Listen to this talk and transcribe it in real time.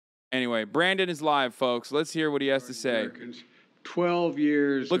Anyway, Brandon is live, folks. Let's hear what he has to say. Americans, 12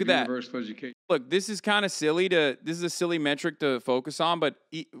 years Look of at that. universal education. Look, this is kind of silly this is a silly metric to focus on, but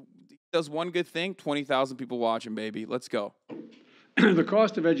he does one good thing, 20,000 people watching, baby. Let's go. The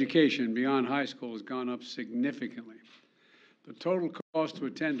cost of education beyond high school has gone up significantly. The total cost to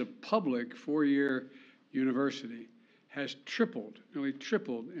attend a public four-year university has tripled, nearly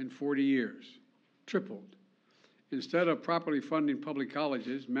tripled in 40 years. Tripled. Instead of properly funding public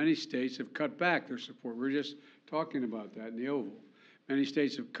colleges, many states have cut back their support. We were just talking about that in the Oval. Many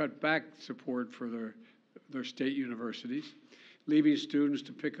states have cut back support for their state universities, leaving students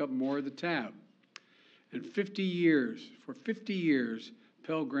to pick up more of the tab. And for 50 years,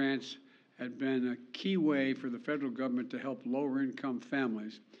 Pell Grants had been a key way for the federal government to help lower-income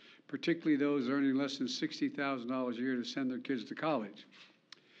families, particularly those earning less than $60,000 a year, to send their kids to college.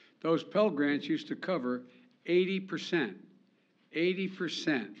 Those Pell Grants used to cover 80%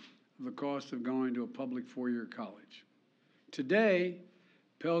 of the cost of going to a public four-year college. Today,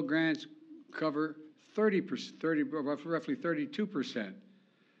 Pell Grants cover 30%, roughly 32%.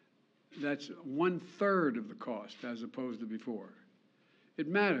 That's 1/3 of the cost as opposed to before. It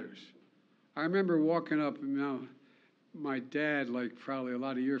matters. I remember walking up, my dad, like probably a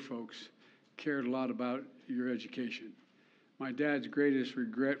lot of your folks, cared a lot about your education. My dad's greatest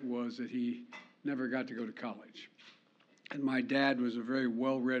regret was that he never got to go to college. And my dad was a very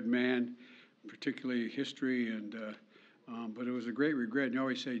well-read man, particularly history, but it was a great regret. And you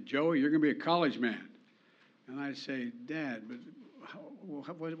always say, Joey, you're going to be a college man. And I'd say, Dad, but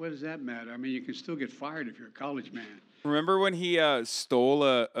what does that matter? I mean, you can still get fired if you're a college man. Remember when he stole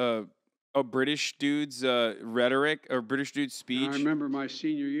a British dude's rhetoric, or British dude's speech? And I remember my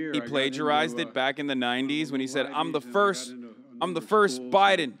senior year. He plagiarized it back in the 90s when he said, I'm the first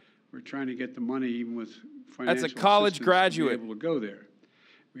Biden. We're trying to get the money even with financial That's a college graduate. To be able to go there.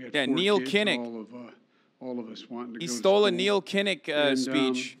 We had Neil kids, Kinnock. all of us wanting to go He to stole a school. Neil Kinnock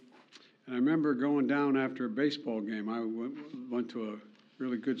speech. And I remember going down after a baseball game. I went to a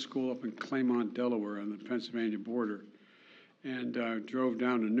really good school up in Claymont, Delaware, on the Pennsylvania border, and drove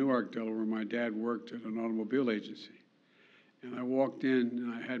down to Newark, Delaware, where my dad worked at an automobile agency. And I walked in,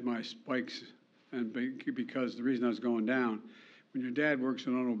 and I had my spikes, and because the reason I was going down, when your dad works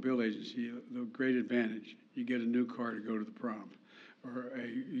in an automobile agency, the great advantage, you get a new car to go to the prom, or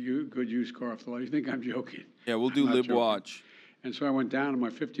a good used car off the lot. You think I'm joking? Yeah, we'll do lib watch. And so I went down to my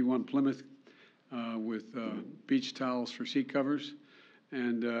 51 Plymouth with beach towels for seat covers.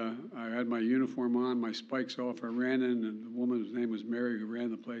 And I had my uniform on, my spikes off. I ran in, and the woman's name was Mary, who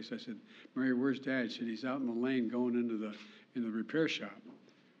ran the place. I said, Mary, where's Dad? She said, he's out in the lane going into the repair shop.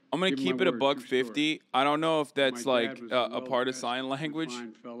 I'm going to keep it $150. I don't know if that's like a part of sign language.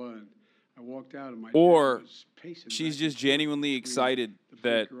 Fine fella, and I walked out, and my or dad was pacing she's back just genuinely excited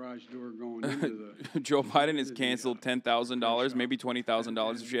that garage door going into Joe Biden has canceled $10,000, maybe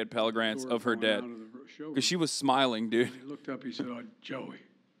 $20,000 if she had Pell Grants of her dad. Because she was smiling, dude. He looked up, he said, oh, Joey,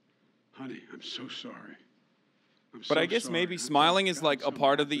 honey, I'm so sorry. But I guess maybe smiling is like a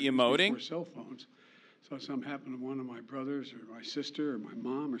part of the emoting. Before cell phones. So something happened to one of my brothers or my sister or my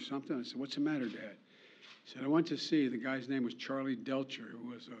mom or something. I said, what's the matter, Dad? He said, I went to see, the guy's name was Charlie Delcher,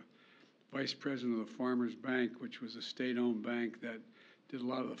 who was a vice president of the Farmers Bank, which was a state-owned bank that did a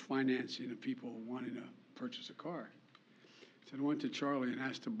lot of the financing of people wanting to purchase a car. He said, I went to Charlie and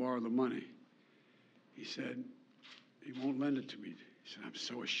asked to borrow the money. He said, he won't lend it to me. He said, I'm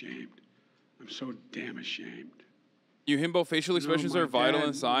so ashamed. I'm so damn ashamed. You himbo facial expressions are vital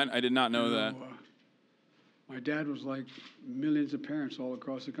in sign. I did not know that. My dad was like millions of parents all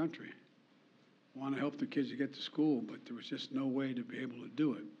across the country. Want to help their kids to get to school, but there was just no way to be able to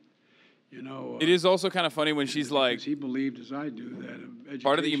do it. You know. It is also kind of funny when she's like. He believed, as I do, that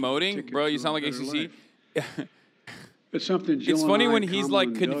part of the emoting, bro. You sound like XCC. It's something. It's funny when he's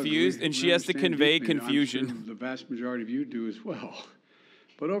like confused and she has to convey confusion. I'm sure the vast majority of you do as well.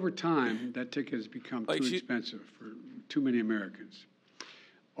 But over time, that ticket has become too expensive for too many Americans.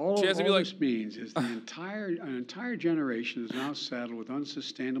 All this means is an entire generation is now saddled with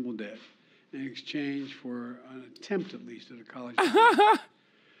unsustainable debt in exchange for an attempt, at least, at a college degree.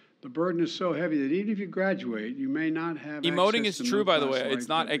 The burden is so heavy that even if you graduate, you may not have emoting access is to true, by the middle-class way. It's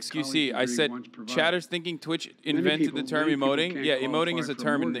life not that the XQC. I college said degree once provided. Chatters thinking Twitch invented the term emoting. Yeah, emoting is a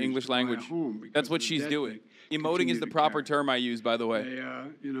term in the English language. That's what she's doing. Emoting is the proper term I use, by the way.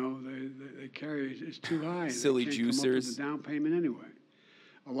 They carry, it's too high. Silly they can't come up with juicers. the down payment anyway.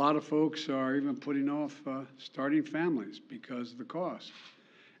 A lot of folks are even putting off starting families because of the cost.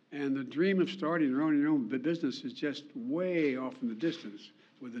 And the dream of starting their own business is just way off in the distance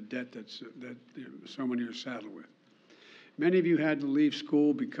with the debt that so many are saddled with. Many of you had to leave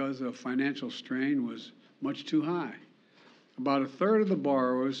school because the financial strain was much too high. About a third of the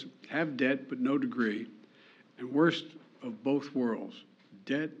borrowers have debt but no degree, and worst of both worlds,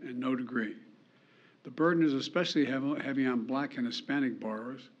 debt and no degree. The burden is especially heavy on Black and Hispanic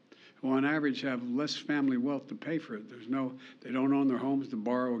borrowers, who on average have less family wealth to pay for it. They don't own their homes to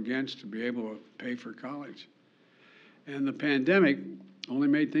borrow against to be able to pay for college. And the pandemic only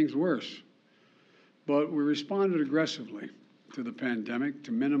made things worse. But we responded aggressively to the pandemic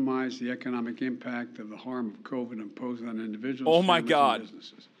to minimize the economic impact of the harm of COVID imposed on individuals, Oh my families, God. and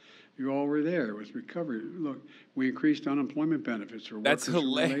businesses. You all were there with recovery. Look, we increased unemployment benefits for workers who were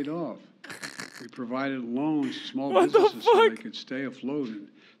laid off. We provided loans to small businesses so they could stay afloat and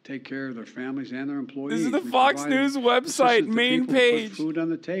take care of their families and their employees. This is the We Fox provided News website assistance to main people to page. put food on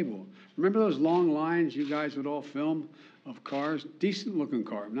the table. Remember those long lines you guys would all film of cars? Decent-looking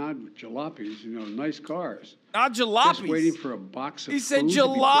car, not jalopies, nice cars. Not jalopies. Just waiting for a box of He food said to be put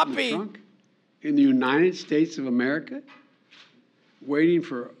in the jalopy. trunk in the United States of America? Waiting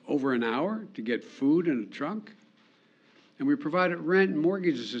for over an hour to get food in a trunk? And we provided rent and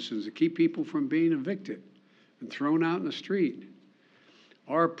mortgage assistance to keep people from being evicted and thrown out in the street.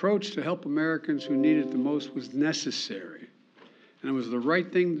 Our approach to help Americans who need it the most was necessary, and it was the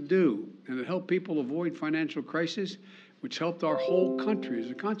right thing to do, and it helped people avoid financial crisis, which helped our whole country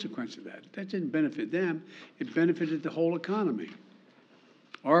as a consequence of that. That didn't benefit them, it benefited the whole economy.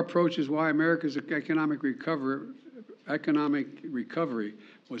 Our approach is why America's economic recovery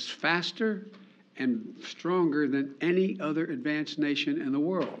was faster and stronger than any other advanced nation in the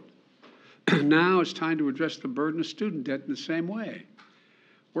world. Now it's time to address the burden of student debt in the same way.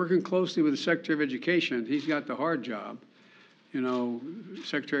 Working closely with the Secretary of Education, he's got the hard job,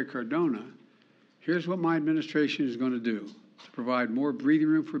 Secretary Cardona. Here's what my administration is going to do to provide more breathing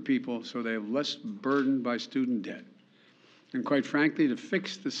room for people so they have less burdened by student debt. And quite frankly, to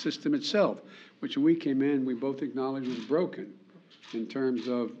fix the system itself, which when we came in, we both acknowledged was broken in terms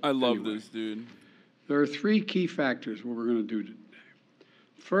of... I love this, dude. There are three key factors what we're going to do today.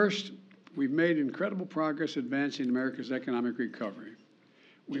 First, we've made incredible progress advancing America's economic recovery.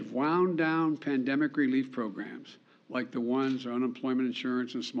 We've wound down pandemic relief programs like the ones on unemployment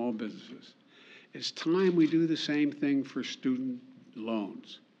insurance and small businesses. It's time we do the same thing for student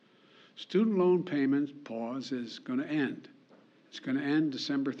loans. Student loan payments pause is going to end. It's going to end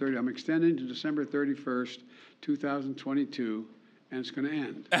December 30. I'm extending to December 31st, 2022, and it's going to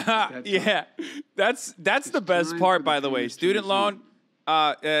end. Yeah, that's the best part, by the way. Student loan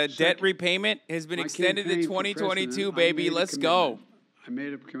debt repayment has been extended to 2022, baby. Let's go. I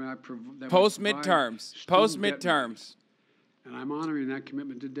made a commitment. Post midterms. And I'm honoring that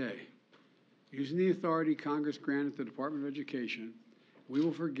commitment today. Using the authority Congress granted the Department of Education, we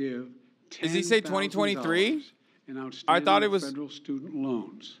will forgive $10,000 Does he say 2023? in outstanding I thought it was federal student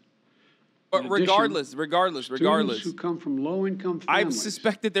loans. But regardless. Students who come from low-income families, I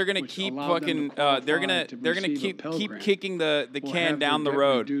suspect that they're going to keep fucking. They're going to keep kicking the can down the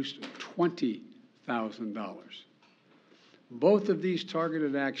road. Reduced $20,000. Both of these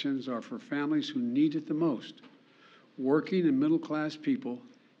targeted actions are for families who need it the most. Working and middle-class people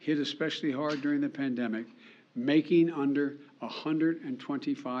hit especially hard during the pandemic, making under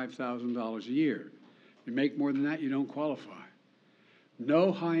 $125,000 a year. If you make more than that, you don't qualify.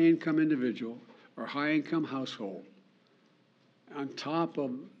 No high-income individual or high-income household on top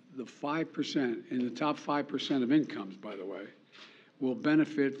of the 5%, in the top 5% of incomes, by the way, will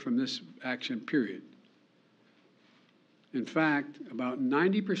benefit from this action, period. In fact, about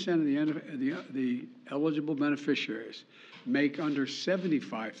 90% of the eligible beneficiaries make under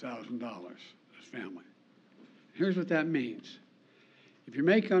 $75,000 as family. Here's what that means. If you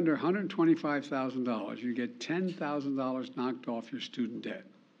make under $125,000, you get $10,000 knocked off your student debt.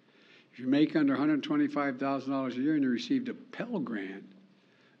 If you make under $125,000 a year and you received a Pell Grant,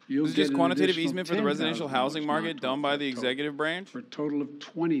 you'll This is get just an quantitative additional easement for the residential housing $10,000 market knocked done off by that the total, executive branch. for a total of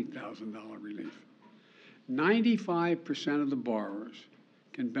 $20,000 relief. 95% of the borrowers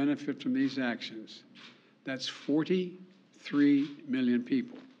can benefit from these actions. That's 43 million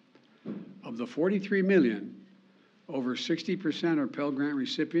people. Of the 43 million, over 60% are Pell Grant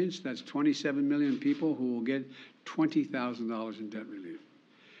recipients. That's 27 million people who will get $20,000 in debt relief.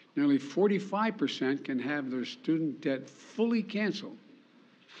 Nearly 45% can have their student debt fully canceled.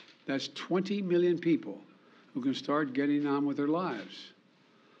 That's 20 million people who can start getting on with their lives.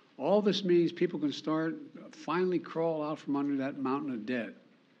 All this means people can finally crawl out from under that mountain of debt,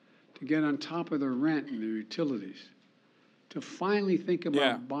 to get on top of their rent and their utilities, to finally think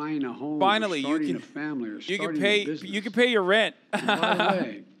about buying a home, Finally, or starting you can, a family, or you starting can pay a business. You can pay your rent. And by the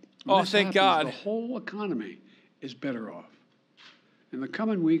way, when Oh, this thank happens, God. the whole economy is better off. In the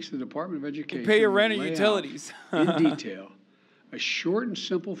coming weeks, the Department of Education pay your will rent and lay utilities. out in detail a short and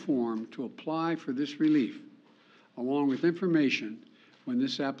simple form to apply for this relief, along with information when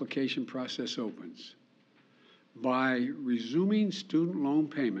this application process opens. By resuming student loan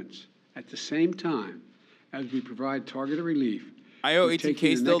payments at the same time as we provide targeted relief, I owe we're 18K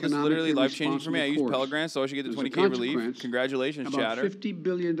taking an still. This is literally economically life-changing for me. I use responsible Pell course. Grants, so I should get the As a 20K relief. consequence, Congratulations, about Chatter. $50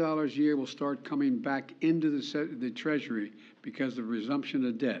 billion a year will start coming back into the Treasury because of resumption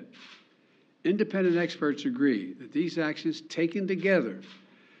of debt. Independent experts agree that these actions taken together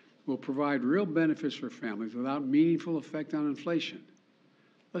will provide real benefits for families without meaningful effect on inflation.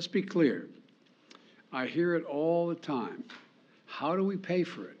 Let's be clear. I hear it all the time. How do we pay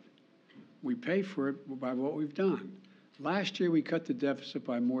for it? We pay for it by what we've done. Last year, we cut the deficit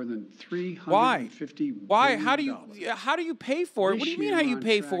by more than $350 Why? billion. How do you pay for it? What do you mean how you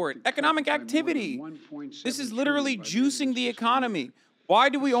pay for it? Economic activity. This is literally juicing the economy. Why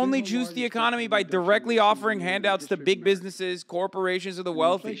do we only juice the economy by directly offering handouts to big businesses, corporations, or the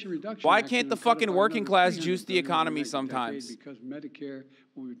wealthy? Why can't the fucking working class juice the economy sometimes? Because Medicare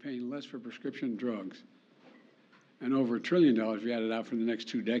will be paying less for prescription drugs and over $1 trillion if you add it out for the next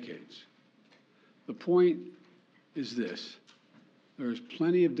 2 decades. The point is this. There is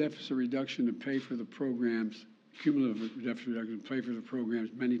plenty of deficit reduction to pay for the programs, cumulative deficit reduction to pay for the programs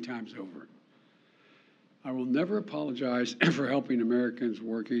many times over. I will never apologize for helping Americans,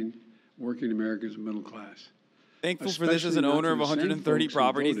 working Americans, middle class. Thankful for this as an owner of 130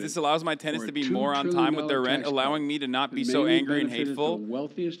 properties. This allows my tenants to be more on time with their rent, allowing me to not be so angry and hateful. The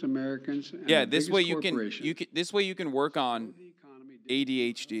wealthiest Americans. Yeah, this way you can work on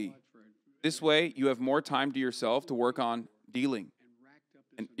ADHD. This way you have more time to yourself to work on dealing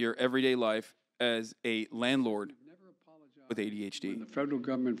in your everyday life as a landlord with ADHD. The federal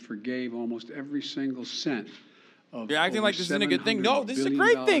government forgave almost every single cent. You're acting like this isn't a good thing. No, this is a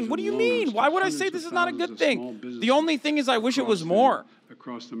great thing. What do you mean? Why would I say this is not a good thing? The only thing is I wish it was more.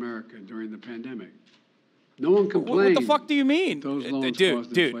 Across America during the pandemic. No one complained. What the fuck do you mean?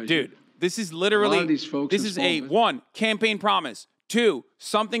 Dude, this is literally, this is a, 1, campaign promise. 2,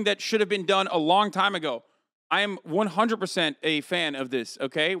 something that should have been done a long time ago. I am 100% a fan of this,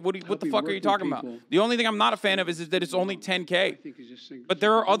 okay? What the fuck are you talking about? The only thing I'm not a fan of is that it's only 10K. But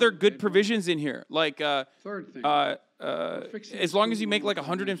there are other good provisions in here, like as long as you make like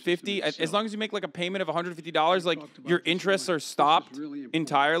 150, as long as you make like a payment of $150, like your interests are stopped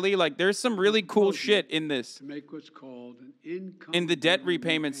entirely. Like there's some really cool shit in this. In the debt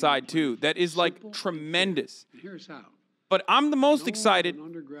repayment side too, that is like tremendous. Here's how. But I'm the most excited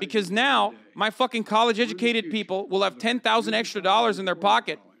because now my fucking college-educated people will have $10,000 extra in their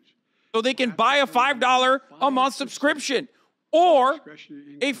pocket so they can buy a $5 a month subscription or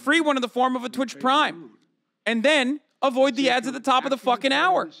a free one in the form of a Twitch Prime and then avoid the ads at the top of the fucking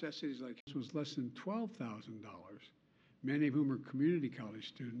hour. Necessities like this was less than $12,000, many of whom are community college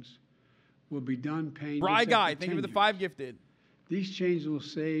students, will be done paying. Bry Guy, thank you for the 5 gifted. These changes will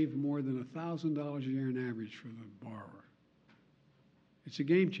save more than $1,000 a year on average for the borrower. It's a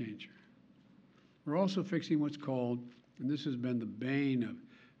game changer. We're also fixing what's called, and this has been the bane of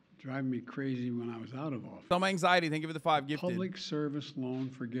driving me crazy when I was out of office. Some anxiety, thank you for the 5 gifted. Public Service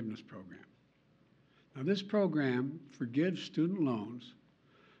Loan Forgiveness Program. Now, this program forgives student loans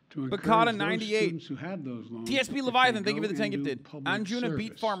to encourage those students who had those loans. TSP Leviathan, thank you for the 10 gifted. Anjuna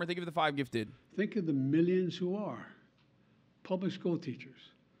Beat Farmer, thank you for the 5 gifted. Think of the millions who are public school teachers,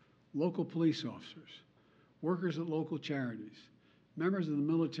 local police officers, workers at local charities, members of the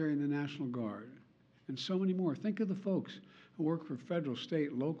military and the National Guard, and so many more. Think of the folks who work for federal,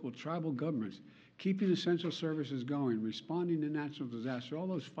 state, local, tribal governments, keeping essential services going, responding to natural disaster, all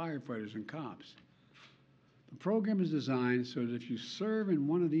those firefighters and cops. The program is designed so that if you serve in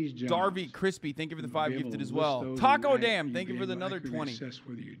one of these jobs, Darby Crispy, thank you for the 5 gifted as well. Taco Dam, thank you for the another 20. Assess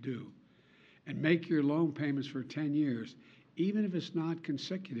whether you do, and make your loan payments for 10 years, even if it's not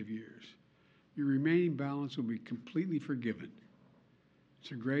consecutive years. Your remaining balance will be completely forgiven. It's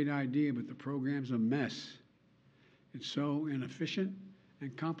a great idea, but the program's a mess. It's so inefficient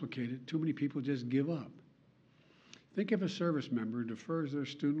and complicated, too many people just give up. Think if a service member defers their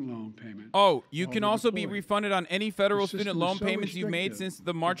student loan payment. Oh, you can also be refunded on any federal student loan payments you've made since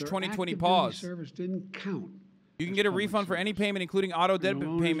the March 2020 pause. Service didn't count. You can get a refund for any payment, including auto debt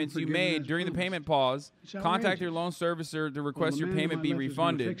payments you made during the payment pause. Contact your loan servicer to request your payment be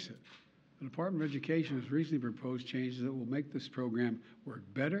refunded. The Department of Education has recently proposed changes that will make this program work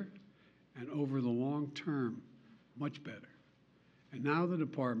better and over the long term, much better. And now the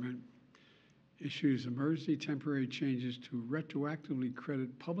department issues emergency temporary changes to retroactively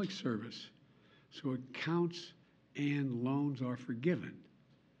credit public service so it counts and loans are forgiven.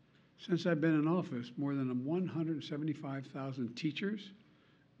 Since I've been in office, more than 175,000 teachers,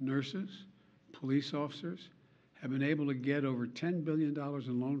 nurses, police officers have been able to get over $10 billion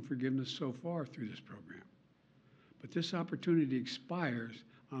in loan forgiveness so far through this program. But this opportunity expires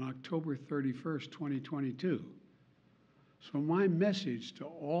on October 31st, 2022. So my message to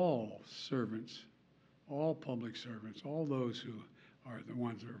all servants, all public servants, all those who are the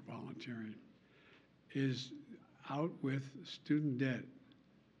ones that are volunteering, is out with student debt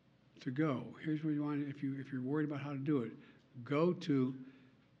to go. Here's what you want, if you're worried about how to do it, go to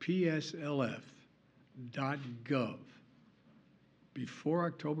pslf.gov before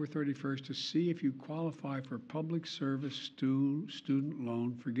October 31st to see if you qualify for public service student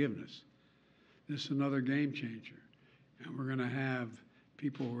loan forgiveness. This is another game changer. And we're going to have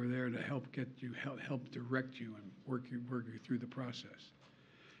people who are there to help get you, help direct you and work you through the process.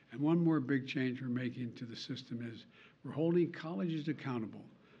 And one more big change we're making to the system is we're holding colleges accountable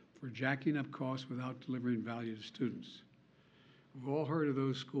for jacking up costs without delivering value to students. We've all heard of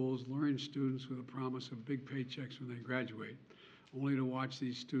those schools luring students with a promise of big paychecks when they graduate, only to watch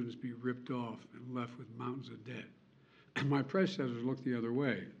these students be ripped off and left with mountains of debt. And my predecessors looked the other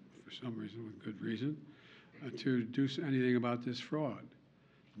way, for some reason, with good reason, to do anything about this fraud.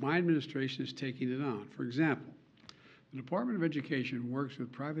 My administration is taking it on. For example, the Department of Education works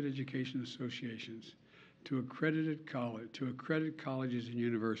with private education associations to accredit colleges and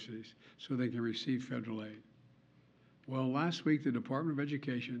universities so they can receive federal aid. Well, last week, the Department of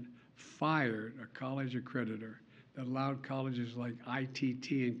Education fired a college accreditor that allowed colleges like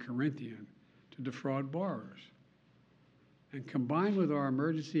ITT and Corinthian to defraud borrowers. And combined with our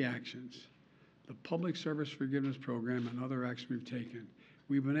emergency actions, the Public Service Forgiveness Program and other actions we've taken,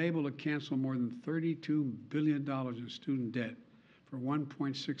 we've been able to cancel more than $32 billion in student debt for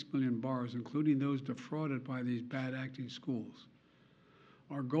 1.6 million borrowers, including those defrauded by these bad acting schools.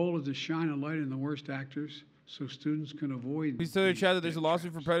 Our goal is to shine a light on the worst actors so students can avoid. Please tell your chat that there's a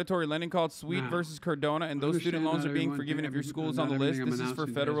lawsuit for predatory lending called Sweet versus Cardona, and those student loans are being forgiven if your school is on the list. This is for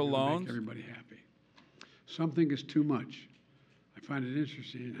federal loans. Make everybody happy. Something is too much. I find it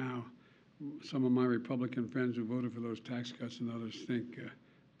interesting how some of my Republican friends who voted for those tax cuts and others think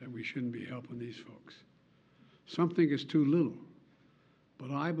that we shouldn't be helping these folks. Something is too little,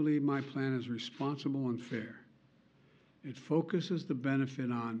 but I believe my plan is responsible and fair. It focuses the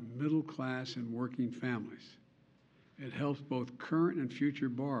benefit on middle class and working families. It helps both current and future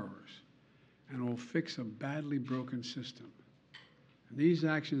borrowers, and will fix a badly broken system. And these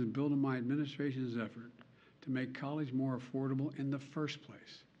actions build on my administration's effort to make college more affordable in the first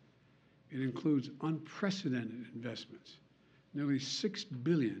place. It includes unprecedented investments, nearly $6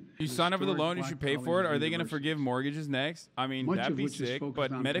 billion. You sign up for the loan, you should pay for it. Are they going to forgive mortgages next? I mean, that'd be sick.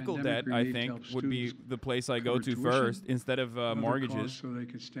 But medical debt, I think, would be the place I go to first instead of mortgages. So they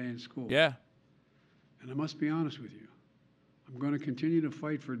could stay in school. Yeah. And I must be honest with you. I'm going to continue to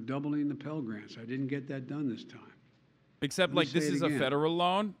fight for doubling the Pell Grants. I didn't get that done this time. Except, like, this is a federal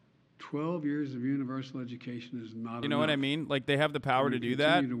loan. 12 years of universal education is not enough. You know what I mean? Like, they have the power to do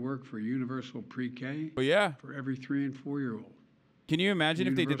that. Continue to work for universal pre-K. But yeah. For every 3- and 4-year-old. Can you imagine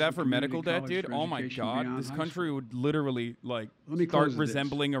if they did that for medical debt, dude? Oh my God, this country would literally like start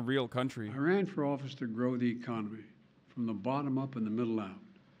resembling a real country. I ran for office to grow the economy from the bottom up and the middle out.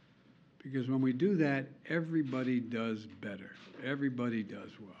 Because when we do that, everybody does better. Everybody does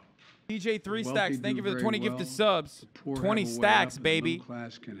well. DJ 3 stacks, thank you for the 20 gifted subs. 20 stacks, baby. The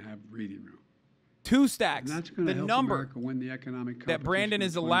class can have breathing room. 2 stacks. And that's going the to help number America win the economic that Brandon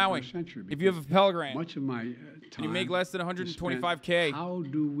is allowing. If you have a Pell Grant, much of my time, and you make less than 125K. How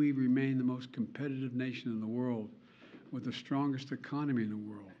do we remain the most competitive nation in the world, with the strongest economy in the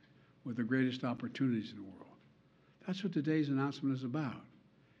world, with the greatest opportunities in the world? That's what today's announcement is about.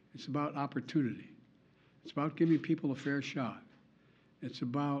 It's about opportunity. It's about giving people a fair shot. It's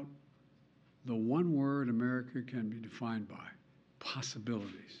about the one word America can be defined by: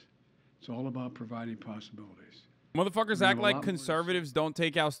 possibilities. It's all about providing possibilities. Motherfuckers act like conservatives don't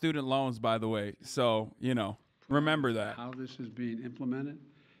take out student loans, by the way. So, you know, remember that. How this is being implemented,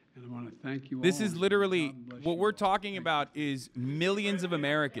 and I want to thank you all. This is literally, what we're talking about is millions of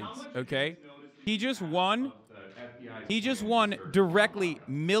Americans, okay? He just won directly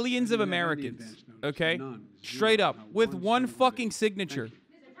millions of Americans, okay? Straight up, with one fucking signature.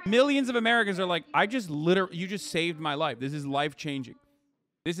 Millions of Americans are like, you just saved my life. This is life-changing.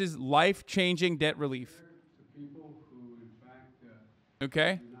 This is life-changing debt relief. People who, in fact,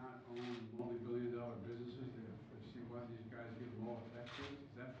 okay? do not own multi-billion-dollar businesses, they see why these guys give them all tax rates.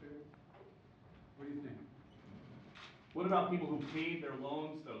 Is that fair? What do you think? What about people who paid their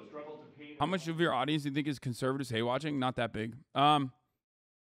loans, though, struggle to pay How much of your audience do you think is conservatives hate watching? Not that big.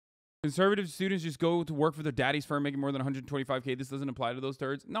 Conservative students just go to work for their daddy's firm making more than $125K. This doesn't apply to those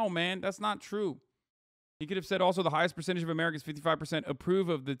turds. No, man, that's not true. He could have said also the highest percentage of Americans, 55%, approve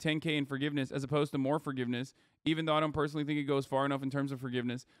of the 10K in forgiveness as opposed to more forgiveness, even though I don't personally think it goes far enough in terms of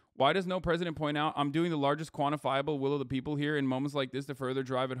forgiveness. Why does no president point out, I'm doing the largest quantifiable will of the people here in moments like this to further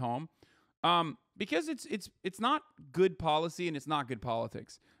drive it home? Because it's not good policy and it's not good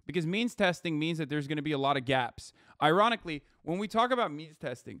politics. Because means testing means that there's going to be a lot of gaps. Ironically, when we talk about means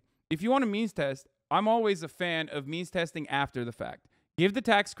testing, if you want a means test, I'm always a fan of means testing after the fact. Give the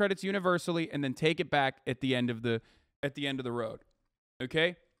tax credits universally and then take it back at the end of the road.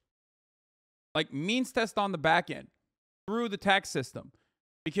 Okay? Like means test on the back end through the tax system.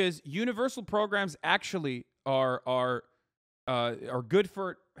 Because universal programs actually are good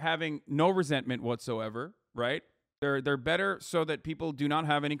for having no resentment whatsoever, right? They're better so that people do not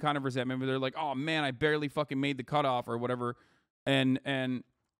have any kind of resentment where they're like, oh man, I barely fucking made the cutoff or whatever, and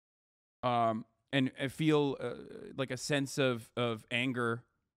feel like a sense of anger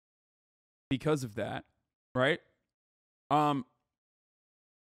because of that, right? I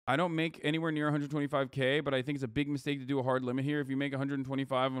don't make anywhere near 125K, but I think it's a big mistake to do a hard limit here. If you make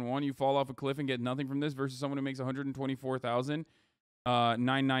 125 on one, you fall off a cliff and get nothing from this versus someone who makes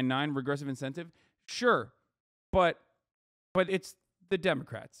 124,999 regressive incentive. Sure, but it's the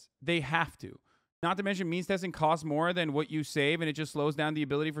Democrats. They have to. Not to mention means testing costs more than what you save, and it just slows down the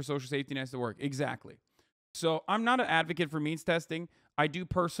ability for social safety nets to work. Exactly. So I'm not an advocate for means testing. I do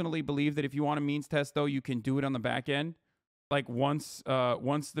personally believe that if you want a means test, though, you can do it on the back end. Like once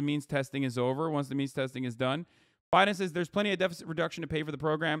the means testing is over, once the means testing is done. Biden says there's plenty of deficit reduction to pay for the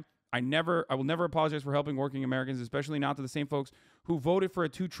program. I will never apologize for helping working Americans, especially not to the same folks who voted for a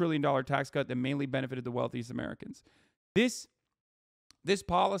 $2 trillion tax cut that mainly benefited the wealthiest Americans. This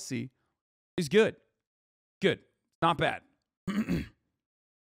policy is good. Good. Not bad. Good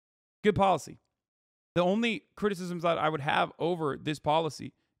policy. The only criticisms that I would have over this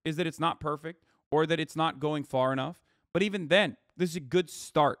policy is that it's not perfect or that it's not going far enough. But even then, this is a good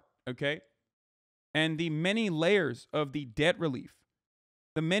start, okay? And the many layers of the debt relief,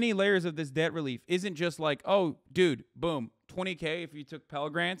 isn't just like, oh, dude, boom, 20K if you took Pell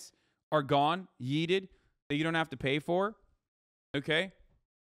Grants are gone, yeeted, that you don't have to pay for, okay?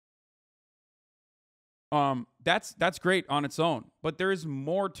 That's great on its own, but there is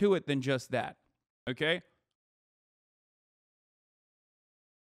more to it than just that, okay?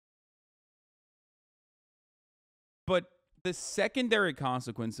 But the secondary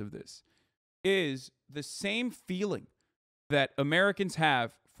consequence of this is the same feeling that Americans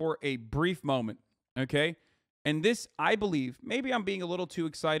have for a brief moment, okay? And this, I believe, maybe I'm being a little too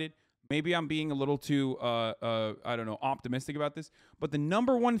excited. Maybe I'm being a little too, optimistic about this. But the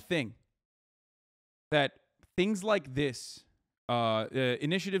number one thing that things like this,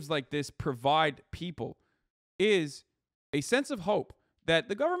 initiatives like this provide people is a sense of hope that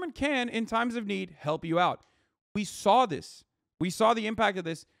the government can, in times of need, help you out. We saw this. We saw the impact of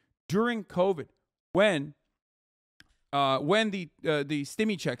this during COVID when the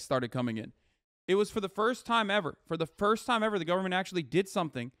stimmy checks started coming in. It was for the first time ever. The government actually did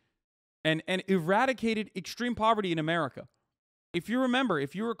something and eradicated extreme poverty in America. If you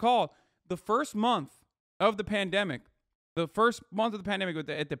recall, the first month of the pandemic, at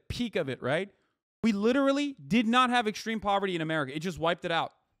the peak of it, right? We literally did not have extreme poverty in America. It just wiped it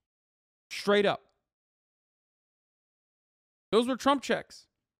out. Straight up. Those were Trump checks.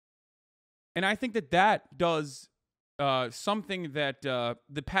 And I think that does something that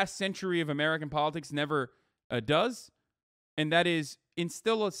the past century of American politics never does, and that is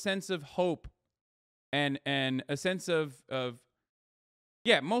instill a sense of hope and a sense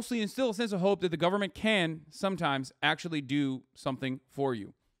mostly instill a sense of hope that the government can sometimes actually do something for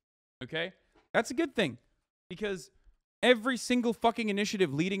you. Okay? That's a good thing, because every single fucking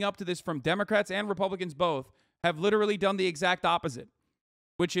initiative leading up to this from Democrats and Republicans both have literally done the exact opposite,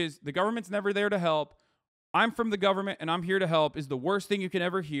 which is the government's never there to help. I'm from the government and I'm here to help is the worst thing you can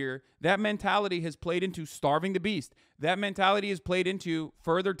ever hear. That mentality has played into starving the beast. That mentality has played into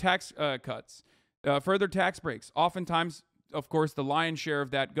further tax cuts, further tax breaks. Oftentimes, of course, the lion's share of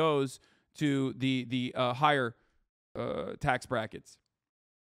that goes to the higher tax brackets.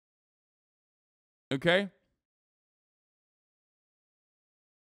 Okay?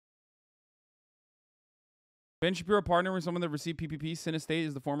 Ben Shapiro partnering with someone that received PPP. Cinestate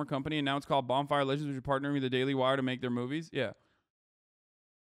is the former company, and now it's called Bonfire Legends, which is partnering with the Daily Wire to make their movies. Yeah.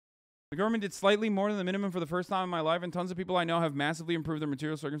 The government did slightly more than the minimum for the first time in my life, and tons of people I know have massively improved their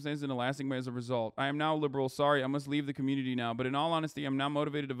material circumstances in a lasting way as a result. I am now liberal. Sorry, I must leave the community now. But in all honesty, I'm now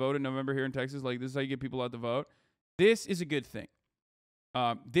motivated to vote in November here in Texas. Like, this is how you get people out to vote. This is a good thing.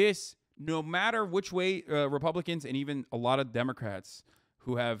 No matter which way Republicans and even a lot of Democrats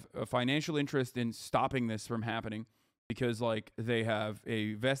who have a financial interest in stopping this from happening because, like, they have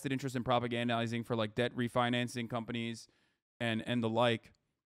a vested interest in propagandizing for, like, debt refinancing companies and the like,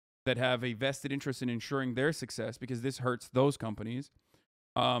 that have a vested interest in ensuring their success because this hurts those companies.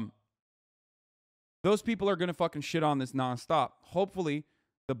 Those people are going to fucking shit on this nonstop. Hopefully,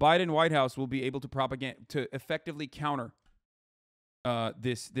 the Biden White House will be able to effectively counter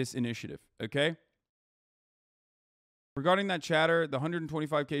this initiative, okay? Regarding that chatter, the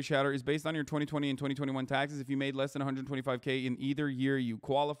 125K chatter is based on your 2020 and 2021 taxes. If you made less than 125K in either year, you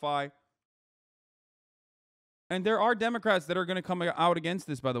qualify. And there are Democrats that are going to come out against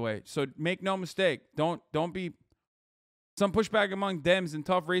this, by the way. So make no mistake. Don't be... Some pushback among Dems and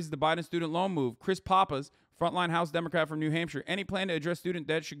tough raises the Biden student loan move. Chris Pappas, frontline House Democrat from New Hampshire. Any plan to address student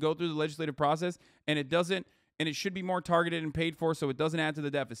debt should go through the legislative process, and it should be more targeted and paid for so it doesn't add to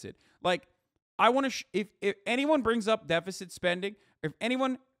the deficit. Like, I want to... if anyone brings up deficit spending, if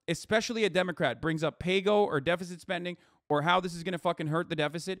anyone, especially a Democrat, brings up PAYGO or deficit spending or how this is going to fucking hurt the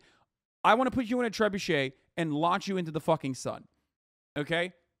deficit, I want to put you in a trebuchet and launch you into the fucking sun.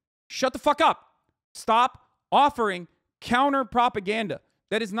 Okay? Shut the fuck up. Stop offering counter propaganda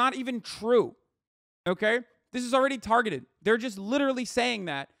that is not even true. Okay? This is already targeted. They're just literally saying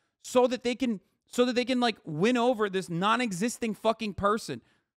that so that they can like win over this non-existing fucking person,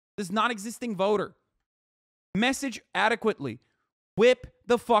 this non-existing voter. Message adequately. Whip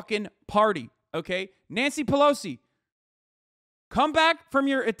the fucking party. Okay? Nancy Pelosi, come back from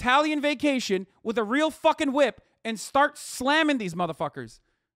your Italian vacation with a real fucking whip and start slamming these motherfuckers.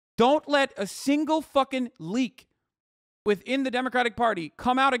 Don't let a single fucking leak within the Democratic Party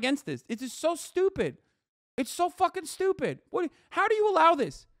come out against this. It is so stupid. It's so fucking stupid. How do you allow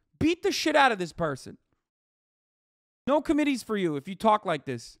this? Beat the shit out of this person. No committees for you if you talk like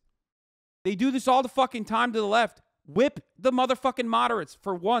this. They do this all the fucking time to the left. Whip the motherfucking moderates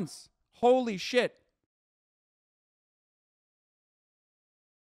for once. Holy shit.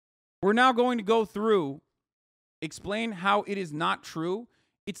 We're now going to go through, explain how it is not true.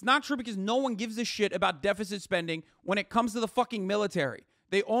 It's not true because no one gives a shit about deficit spending when it comes to the fucking military.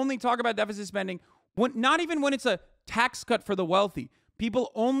 They only talk about deficit spending, not even when it's a tax cut for the wealthy.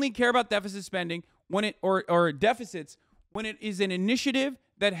 People only care about deficit spending when it or deficits when it is an initiative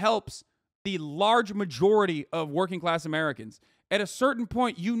that helps the large majority of working class Americans. At a certain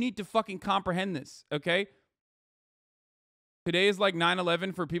point, you need to fucking comprehend this, okay? Today is like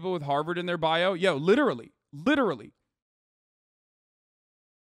 9/11 for people with Harvard in their bio. Yo, literally.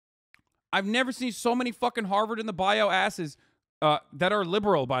 I've never seen so many fucking Harvard in the bio asses that are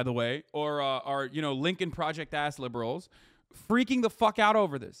liberal, by the way, or are, Lincoln Project ass liberals, freaking the fuck out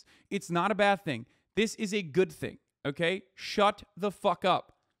over this. It's not a bad thing. This is a good thing, okay? Shut the fuck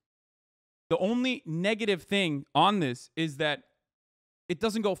up. The only negative thing on this is that it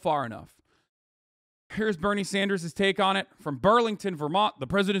doesn't go far enough. Here's Bernie Sanders' take on it. From Burlington, Vermont, the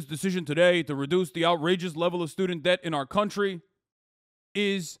president's decision today to reduce the outrageous level of student debt in our country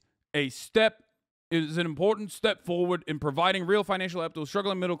is an important step forward in providing real financial help to a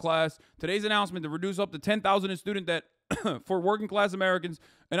struggling middle class. Today's announcement to reduce up to $10,000 in student debt for working class Americans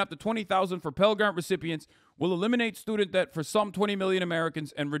and up to $20,000 for Pell Grant recipients will eliminate student debt for some 20 million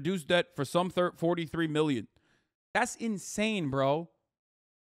Americans and reduce debt for some 43 million. That's insane, bro.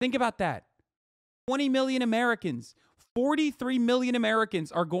 Think about that. 20 million Americans, 43 million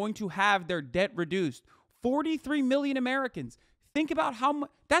Americans are going to have their debt reduced. 43 million Americans. Think about how much.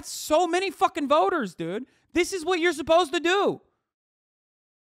 That's so many fucking voters, dude. This is what you're supposed to do.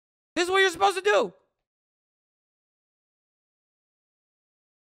 This is what you're supposed to do.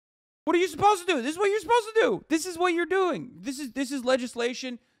 What are you supposed to do? This is what you're supposed to do. This is what you're doing. This is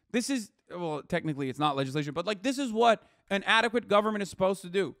legislation. This is, well, technically it's not legislation, but like this is what an adequate government is supposed to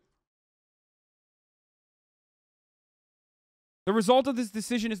do. The result of this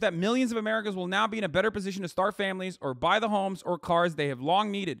decision is that millions of Americans will now be in a better position to start families or buy the homes or cars they have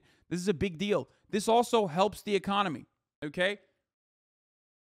long needed. This is a big deal. This also helps the economy, okay?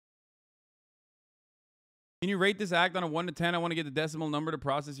 Can you rate this act on a 1 to 10? I want to get the decimal number to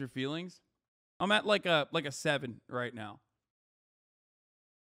process your feelings. I'm at like a 7 right now.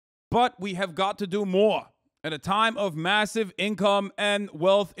 But we have got to do more. At a time of massive income and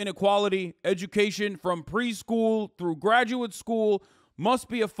wealth inequality, education from preschool through graduate school must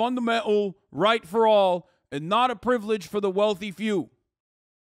be a fundamental right for all and not a privilege for the wealthy few.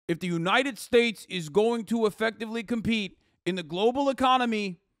 if the United States is going to effectively compete in the global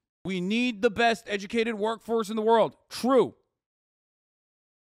economy, we need the best educated workforce in the world. True.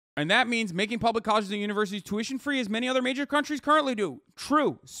 And that means making public colleges and universities tuition-free as many other major countries currently do.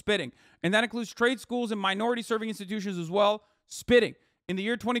 True. Spitting. And that includes trade schools and minority-serving institutions as well. Spitting. In the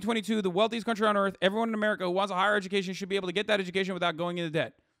year 2022, the wealthiest country on earth, everyone in America who wants a higher education should be able to get that education without going into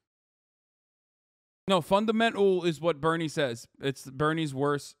debt. No, fundamental is what Bernie says. It's Bernie's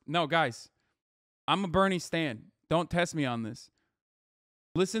worse. No, guys, I'm a Bernie stan. Don't test me on this.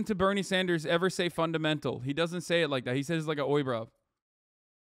 Listen to Bernie Sanders ever say fundamental. He doesn't say it like that. He says it like a oi, bro.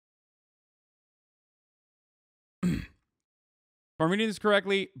 If I'm reading this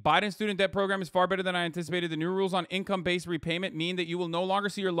correctly, Biden's student debt program is far better than I anticipated. The new rules on income-based repayment mean that you will no longer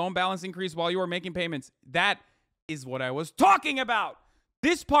see your loan balance increase while you are making payments. That is what I was talking about.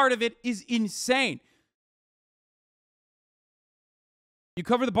 This part of it is insane. You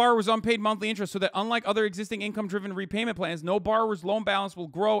cover the borrower's unpaid monthly interest so that unlike other existing income-driven repayment plans, no borrower's loan balance will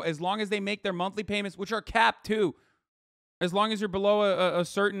grow as long as they make their monthly payments, which are capped too. As long as you're below a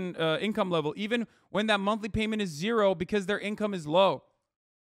certain income level, even when that monthly payment is zero because their income is low.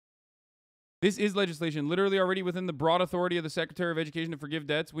 This is legislation literally already within the broad authority of the Secretary of Education to forgive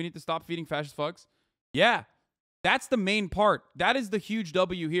debts. We need to stop feeding fascist fucks. Yeah, that's the main part. That is the huge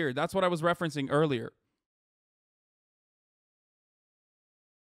W here. That's what I was referencing earlier.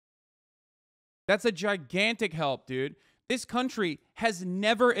 That's a gigantic help, dude. This country has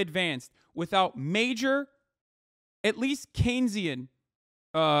never advanced without major, at least Keynesian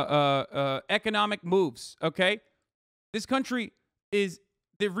economic moves, okay? This country is,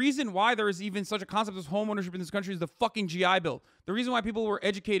 the reason why there is even such a concept as homeownership in this country is the fucking GI Bill. The reason why people were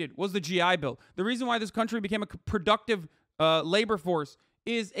educated was the GI Bill. The reason why this country became a productive labor force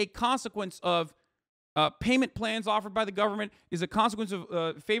is a consequence of payment plans offered by the government, is a consequence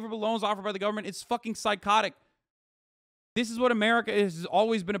of favorable loans offered by the government. It's fucking psychotic. This is what America has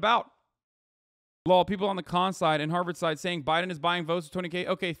always been about. Lol, people on the con side and Harvard side saying Biden is buying votes with 20K.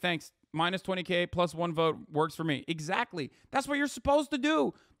 Okay, thanks. Minus 20K plus one vote works for me. Exactly. That's what you're supposed to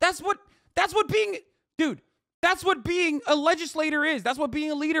do. That's what being, dude, that's what being a legislator is. That's what being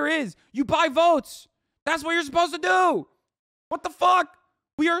a leader is. You buy votes. That's what you're supposed to do. What the fuck?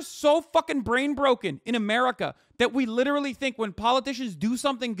 We are so fucking brain broken in America that we literally think when politicians do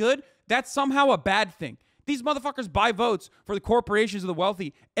something good, that's somehow a bad thing. These motherfuckers buy votes for the corporations of the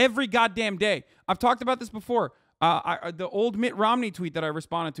wealthy every goddamn day. I've talked about this before. The old Mitt Romney tweet that I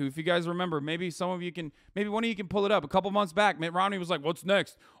responded to, if you guys remember, maybe some of you can, maybe one of you can pull it up. A couple months back, Mitt Romney was like, what's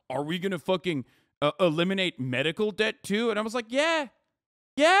next? Are we going to fucking eliminate medical debt too? And I was like, yeah,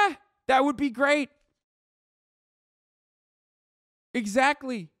 that would be great.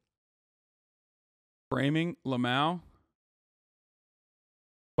 Exactly. Framing Lamau.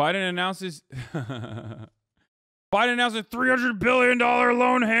 Biden announces a $300 billion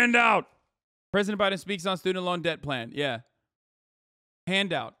loan handout. President Biden speaks on student loan debt plan. Yeah.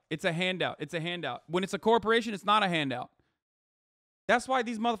 Handout. It's a handout. It's a handout. When it's a corporation, it's not a handout. That's why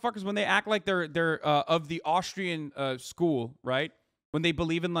these motherfuckers, when they act like they're of the Austrian school, right? When they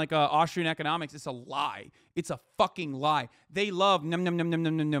believe in like Austrian economics, it's a lie. It's a fucking lie. They love num num num num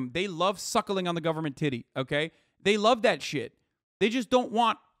num num num. They love suckling on the government titty. Okay, they love that shit. They just don't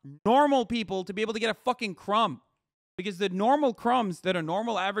want normal people to be able to get a fucking crumb, because the normal crumbs that a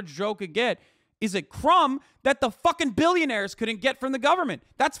normal average Joe could get is a crumb that the fucking billionaires couldn't get from the government.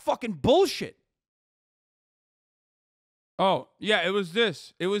 That's fucking bullshit. Oh, yeah, it was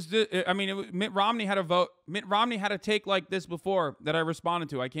this. It was this. I mean, Mitt Romney had a vote. Mitt Romney had a take like this before that I responded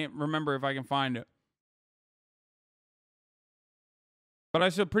to. I can't remember if I can find it. But I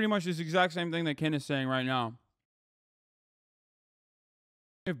said pretty much this exact same thing that Ken is saying right now.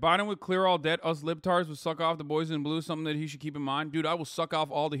 If Biden would clear all debt, us libtards would suck off the boys in blue, something that he should keep in mind. Dude, I will suck off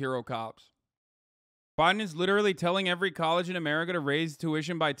all the hero cops. Biden is literally telling every college in America to raise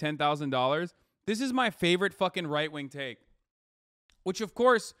tuition by $10,000. This is my favorite fucking right-wing take. Which, of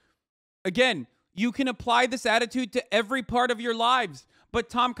course, again, you can apply this attitude to every part of your lives. But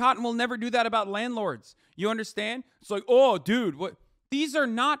Tom Cotton will never do that about landlords. You understand? It's like, oh, dude, what? These are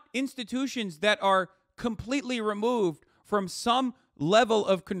not institutions that are completely removed from some level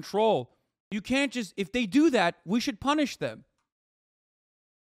of control. You can't just, if they do that, we should punish them.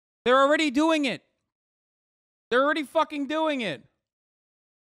 They're already doing it. They're already fucking doing it.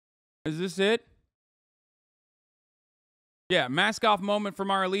 Is this it? Yeah, mask off moment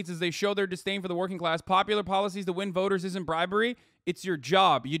from our elites as they show their disdain for the working class. Popular policies to win voters isn't bribery. It's your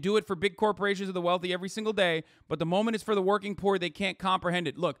job. You do it for big corporations of the wealthy every single day, but the moment it's for the working poor, they can't comprehend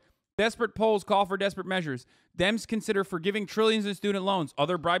it. Look, Desperate polls call for desperate measures. Dems consider forgiving trillions in student loans.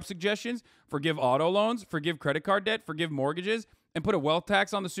 Other bribe suggestions: forgive auto loans, forgive credit card debt, forgive mortgages, and put a wealth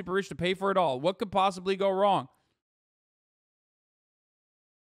tax on the super rich to pay for it all. What could possibly go wrong?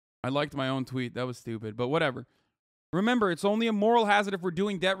 I liked my own tweet. That was stupid, but whatever. Remember, it's only a moral hazard if we're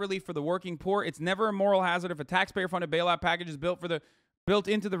doing debt relief for the working poor. It's never a moral hazard if a taxpayer-funded bailout package is built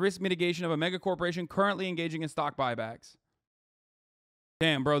into the risk mitigation of a mega corporation currently engaging in stock buybacks.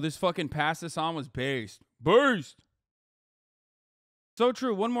 Damn, bro, this fucking pass this on was based. Based! So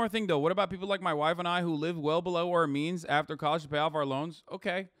true. One more thing, though. What about people like my wife and I who live well below our means after college to pay off our loans?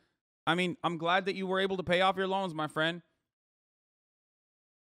 Okay. I mean, I'm glad that you were able to pay off your loans, my friend.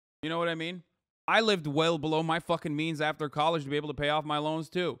 You know what I mean? I lived well below my fucking means after college to be able to pay off my loans,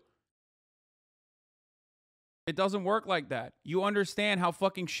 too. It doesn't work like that. You understand how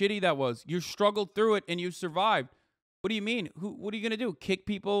fucking shitty that was. You struggled through it and you survived. What do you mean? What are you going to do? Kick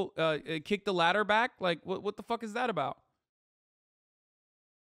people, kick the ladder back? Like, what the fuck is that about?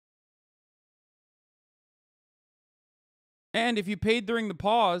 And if you paid during the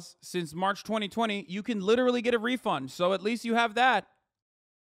pause since March 2020, you can literally get a refund. So at least you have that.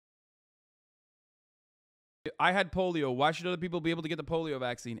 I had polio. Why should other people be able to get the polio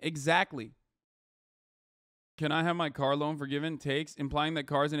vaccine? Exactly. Can I have my car loan forgiven? Takes, implying that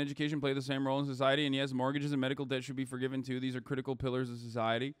cars and education play the same role in society. And yes, mortgages and medical debt should be forgiven too. These are critical pillars of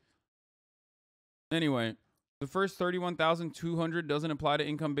society. Anyway, the first $31,200 doesn't apply to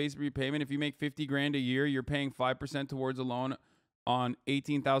income-based repayment. If you make $50,000 a year, you're paying 5% towards a loan on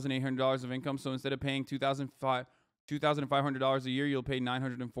 $18,800 of income. So instead of paying $2,500 a year, you'll pay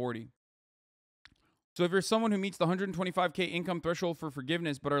 $940. So if you're someone who meets the $125K income threshold for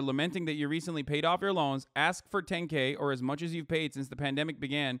forgiveness but are lamenting that you recently paid off your loans, ask for $10K or as much as you've paid since the pandemic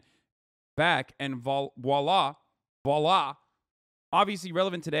began back, and voila. Obviously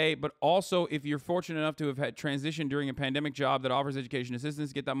relevant today, but also if you're fortunate enough to have had transitioned during a pandemic job that offers education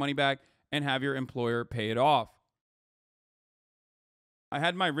assistance, get that money back and have your employer pay it off. I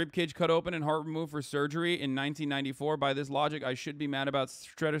had my ribcage cut open and heart removed for surgery in 1994. By this logic, I should be mad about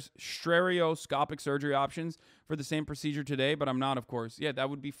stereoscopic surgery options for the same procedure today, but I'm not, of course. Yeah, that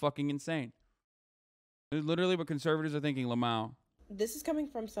would be fucking insane. It's literally what conservatives are thinking, Lamau. This is coming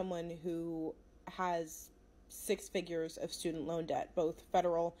from someone who has 6 figures of student loan debt, both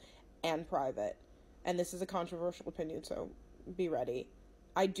federal and private. And this is a controversial opinion, so be ready.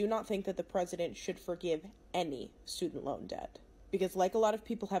 I do not think that the president should forgive any student loan debt. Because like a lot of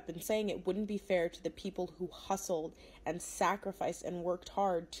people have been saying, it wouldn't be fair to the people who hustled and sacrificed and worked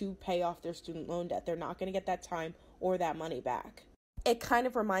hard to pay off their student loan debt. They're not going to get that time or that money back. It kind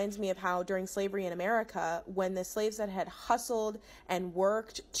of reminds me of how during slavery in America, when the slaves that had hustled and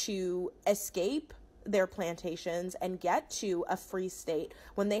worked to escape their plantations and get to a free state,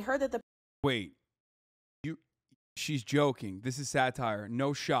 when they heard that the... Wait. She's joking. This is satire.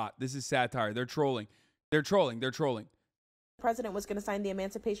 No shot. This is satire. They're trolling. They're trolling. president was going to sign the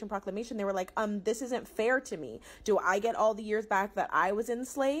Emancipation Proclamation, they were like, this isn't fair to me. Do I get all the years back that I was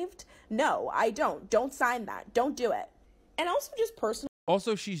enslaved? No, I don't. Don't sign that. Don't do it. And also just personal.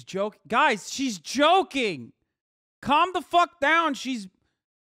 Also, she's joking. Guys, she's joking. Calm the fuck down.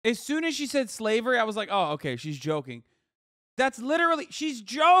 As soon as she said slavery, I was like, oh, okay, she's joking. That's literally, she's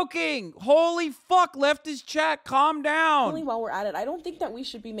joking. Holy fuck, leftist chat, calm down. While we're at it, I don't think that we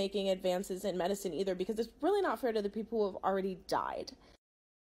should be making advances in medicine either, because it's really not fair to the people who have already died.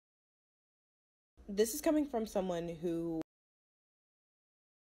 This is coming from someone who...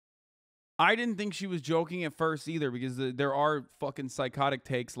 I didn't think she was joking at first either, because there are fucking psychotic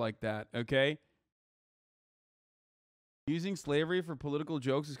takes like that, okay? Using slavery for political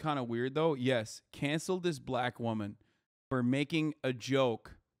jokes is kind of weird, though. Yes, cancel this black woman for making a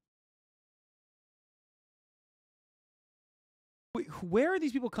joke. Wait, where are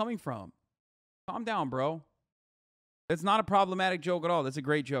these people coming from? Calm down, bro. That's not a problematic joke at all. That's a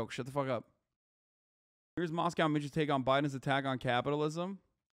great joke. Shut the fuck up. Here's Moscow Midget's take on Biden's attack on capitalism.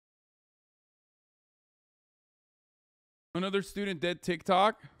 Another student dead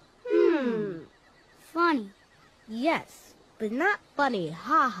TikTok. Funny. Yes, but not funny.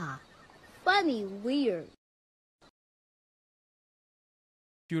 Haha. Funny weird.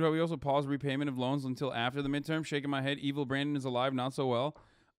 Cute how we also pause repayment of loans until after the midterm. Shaking my head. Evil Brandon is alive, not so well.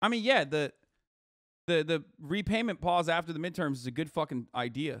 I mean, yeah, the repayment pause after the midterms is a good fucking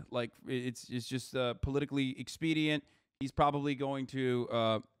idea. Like, it's just politically expedient. He's probably going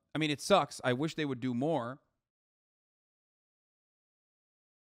to... I mean, it sucks. I wish they would do more.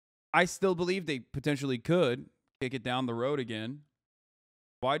 I still believe they potentially could kick it down the road again.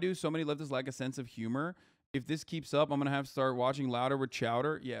 Why do so many leftists lack a sense of humor? If this keeps up, I'm going to have to start watching Louder with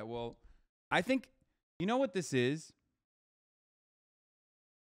Chowder. Yeah, well, I think, you know what this is?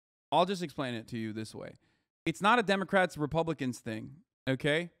 I'll just explain it to you this way. It's not a Democrats, Republicans thing,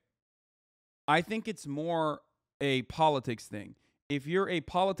 okay? I think it's more a politics thing. If you're a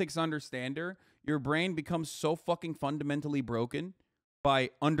politics understander, your brain becomes so fucking fundamentally broken by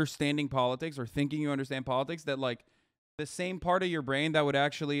understanding politics or thinking you understand politics that, like, the same part of your brain that would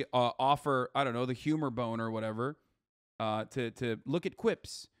actually offer, I don't know, the humor bone or whatever, to look at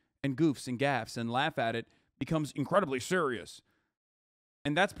quips and goofs and gaffes and laugh at it becomes incredibly serious.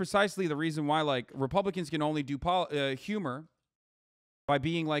 And that's precisely the reason why, like, Republicans can only do humor by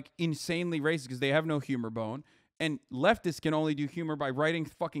being, like, insanely racist because they have no humor bone. And leftists can only do humor by writing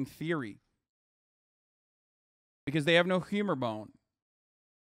fucking theory because they have no humor bone.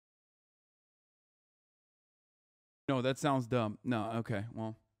 No, that sounds dumb. No, okay,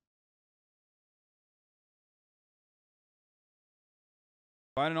 well.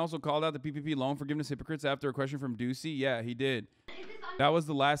 Biden also called out the PPP loan forgiveness hypocrites after a question from Ducey. Yeah, he did. That was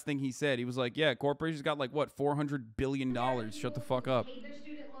the last thing he said. He was like, yeah, corporations got like, what, $400 billion. Shut the fuck up. Paid their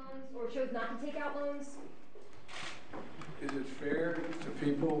student loans or chose not to take out loans? Is it fair to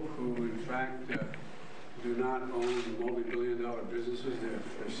people who, in fact, do not own multi-billion-dollar businesses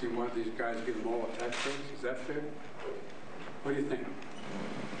to see why these guys give them all a tax raise? Is that fair? What do you think?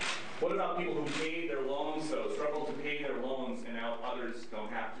 What about people who paid their loans, though, struggle to pay their loans, and now others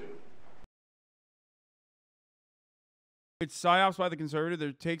don't have to? It's psyops by the conservative.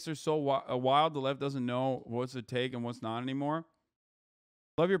 Their takes are so wild, the left doesn't know what's a take and what's not anymore.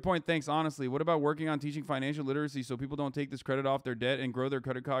 Love your point. Thanks. Honestly, what about working on teaching financial literacy so people don't take this credit off their debt and grow their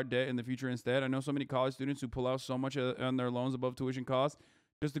credit card debt in the future instead? I know so many college students who pull out so much on their loans above tuition costs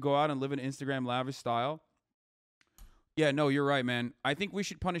just to go out and live an Instagram lavish style. Yeah, no, you're right, man. I think we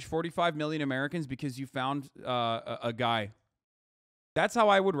should punish 45 million Americans because you found a guy. That's how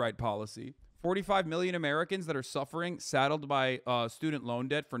I would write policy. 45 million Americans that are suffering, saddled by student loan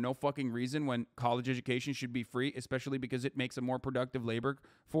debt for no fucking reason when college education should be free, especially because it makes a more productive labor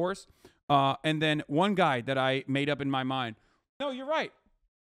force. And then one guy that I made up in my mind. No, you're right.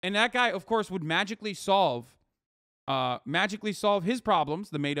 And that guy, of course, would magically solve his problems,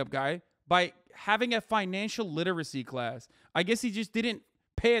 the made-up guy, by having a financial literacy class. I guess he just didn't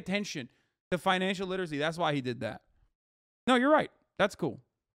pay attention to financial literacy. That's why he did that. No, you're right. That's cool.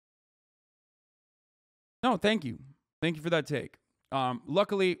 No, thank you. Thank you for that take.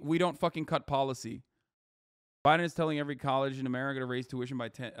 Luckily, we don't fucking cut policy. Biden is telling every college in America to raise tuition by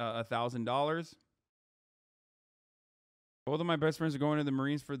 $1,000. Both of my best friends are going to the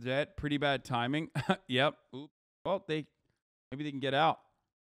Marines for debt. Pretty bad timing. Yep. Oops. Well, maybe they can get out.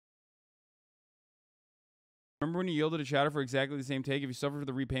 Remember when you yielded to Chatter for exactly the same take? If you suffer for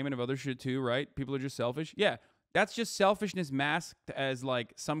the repayment of other shit too, right? People are just selfish. Yeah, that's just selfishness masked as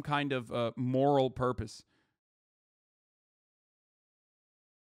like some kind of moral purpose.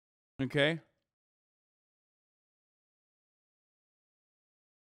 Okay?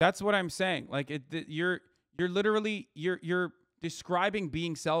 That's what I'm saying. Like you're literally you're describing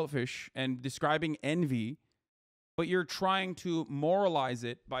being selfish and describing envy, but you're trying to moralize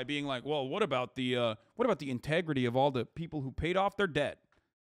it by being like, well, what about the integrity of all the people who paid off their debt?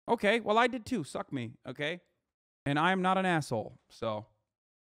 Okay, well, I did too. Suck me, okay? And I am not an asshole. So,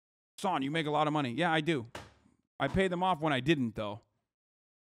 Son, you make a lot of money. Yeah, I do. I pay them off when I didn't, though.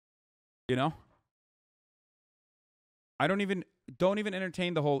 You know? I don't even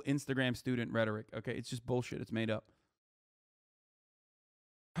entertain the whole Instagram student rhetoric, okay? It's just bullshit. It's made up.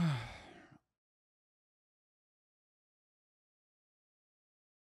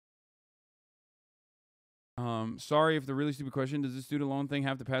 Sorry if the really stupid question, does the student loan thing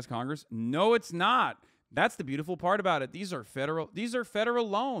have to pass Congress? No, it's not. That's the beautiful part about it. These are federal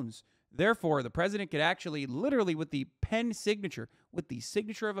loans. Therefore, the president could actually, literally with the pen signature, with the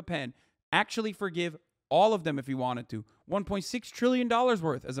signature of a pen, actually forgive all of them if he wanted to. $1.6 trillion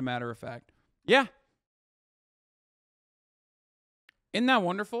worth, as a matter of fact. Yeah. Isn't that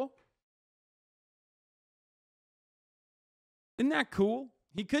wonderful? Isn't that cool?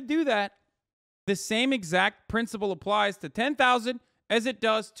 He could do that. The same exact principle applies to 10,000 as it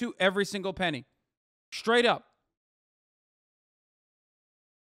does to every single penny. Straight up.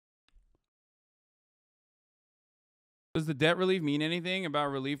 Does the debt relief mean anything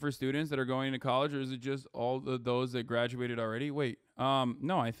about relief for students that are going to college, or is it just all those that graduated already? Wait,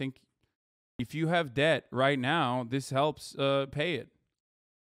 no, I think if you have debt right now, this helps pay it.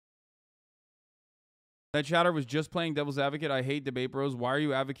 That chatter was just playing devil's advocate. I hate debate bros. Why are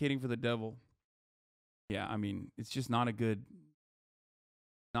you advocating for the devil? Yeah, I mean, it's just not a good,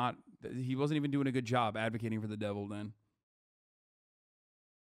 not He wasn't even doing a good job advocating for the devil then.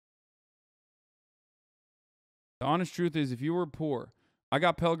 The honest truth is, if you were poor, I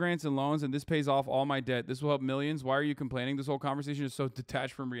got Pell Grants and loans, and this pays off all my debt. This will help millions. Why are you complaining? This whole conversation is so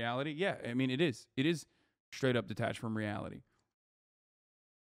detached from reality. Yeah, I mean, it is. It is straight up detached from reality.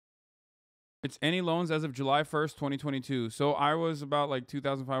 It's any loans as of July 1st, 2022. So I was about like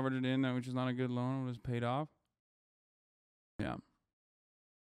 2,500 in, which is not a good loan. It was paid off. Yeah.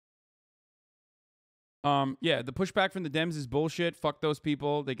 Yeah, the pushback from the Dems is bullshit. Fuck those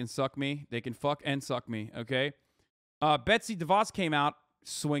people. They can suck me. They can fuck and suck me, okay? Betsy DeVos came out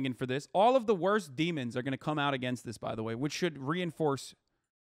swinging for this. All of the worst demons are going to come out against this, by the way, which should reinforce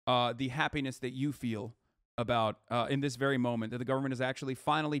the happiness that you feel about in this very moment that the government has actually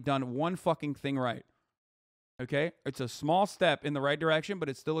finally done one fucking thing right. Okay? It's a small step in the right direction, but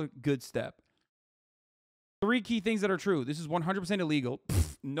it's still a good step. 3 key things that are true. This is 100% illegal.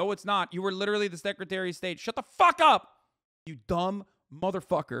 Pfft, no, it's not. You were literally the Secretary of State. Shut the fuck up, you dumb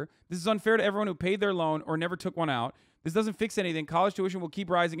motherfucker. This is unfair to everyone who paid their loan or never took one out. This doesn't fix anything. College tuition will keep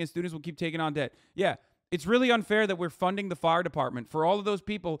rising and students will keep taking on debt. Yeah, it's really unfair that we're funding the fire department for all of those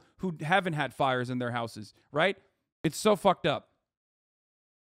people who haven't had fires in their houses, right? It's so fucked up.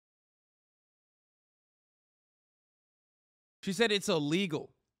 She said it's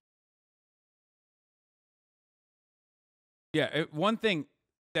illegal. Yeah, one thing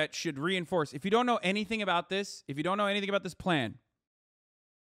that should reinforce, if you don't know anything about this, if you don't know anything about this plan,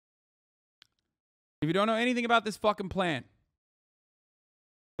 if you don't know anything about this fucking plan,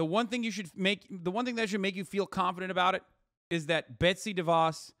 the one thing that should make you feel confident about it is that Betsy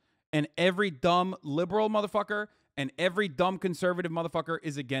DeVos and every dumb liberal motherfucker and every dumb conservative motherfucker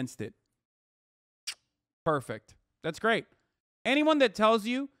is against it. Perfect. That's great. Anyone that tells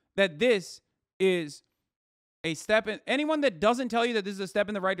you that this is a step in, anyone that doesn't tell you that this is a step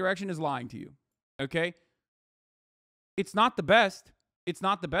in the right direction is lying to you. Okay? It's not the best. It's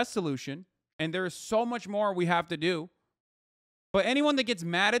not the best solution. And there is so much more we have to do. But anyone that gets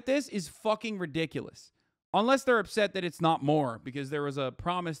mad at this is fucking ridiculous. Unless they're upset that it's not more, because there was a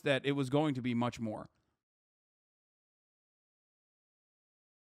promise that it was going to be much more.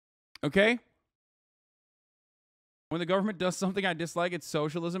 Okay? When the government does something I dislike, it's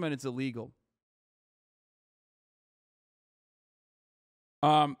socialism and it's illegal.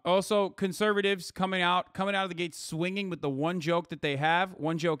 Also, conservatives coming out of the gate swinging with the one joke that they have.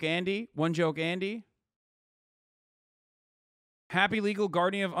 One joke Andy. Happy legal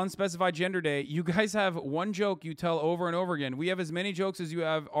guardian of unspecified gender day. You guys have one joke you tell over and over again. We have as many jokes as you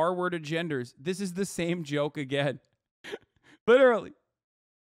have R-worded genders. This is the same joke again. Literally.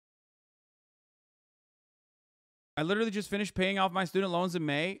 I literally just finished paying off my student loans in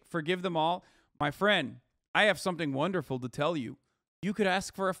May. Forgive them all. My friend, I have something wonderful to tell you. You could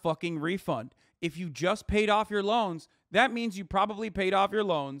ask for a fucking refund. If you just paid off your loans, that means you probably paid off your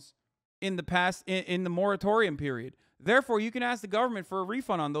loans in the past, in the moratorium period. Therefore, you can ask the government for a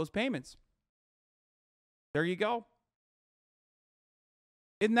refund on those payments. There you go.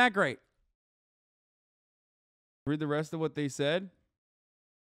 Isn't that great? Read the rest of what they said.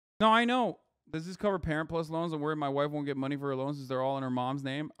 No, I know. Does this cover Parent Plus loans? I'm worried my wife won't get money for her loans since they're all in her mom's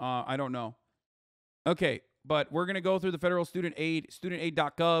name. I don't know. Okay. But we're going to go through the federal student aid,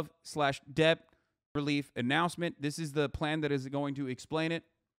 studentaid.gov/debt relief announcement. This is the plan that is going to explain it.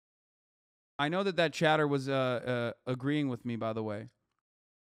 I know that chatter was agreeing with me, by the way.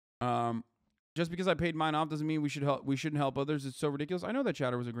 Just because I paid mine off doesn't mean we shouldn't help others. It's so ridiculous. I know that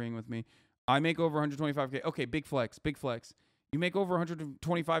chatter was agreeing with me. I make over 125K. Okay, big flex. You make over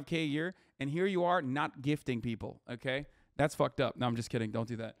 125K a year, and here you are not gifting people, okay? That's fucked up. No, I'm just kidding. Don't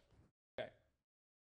do that.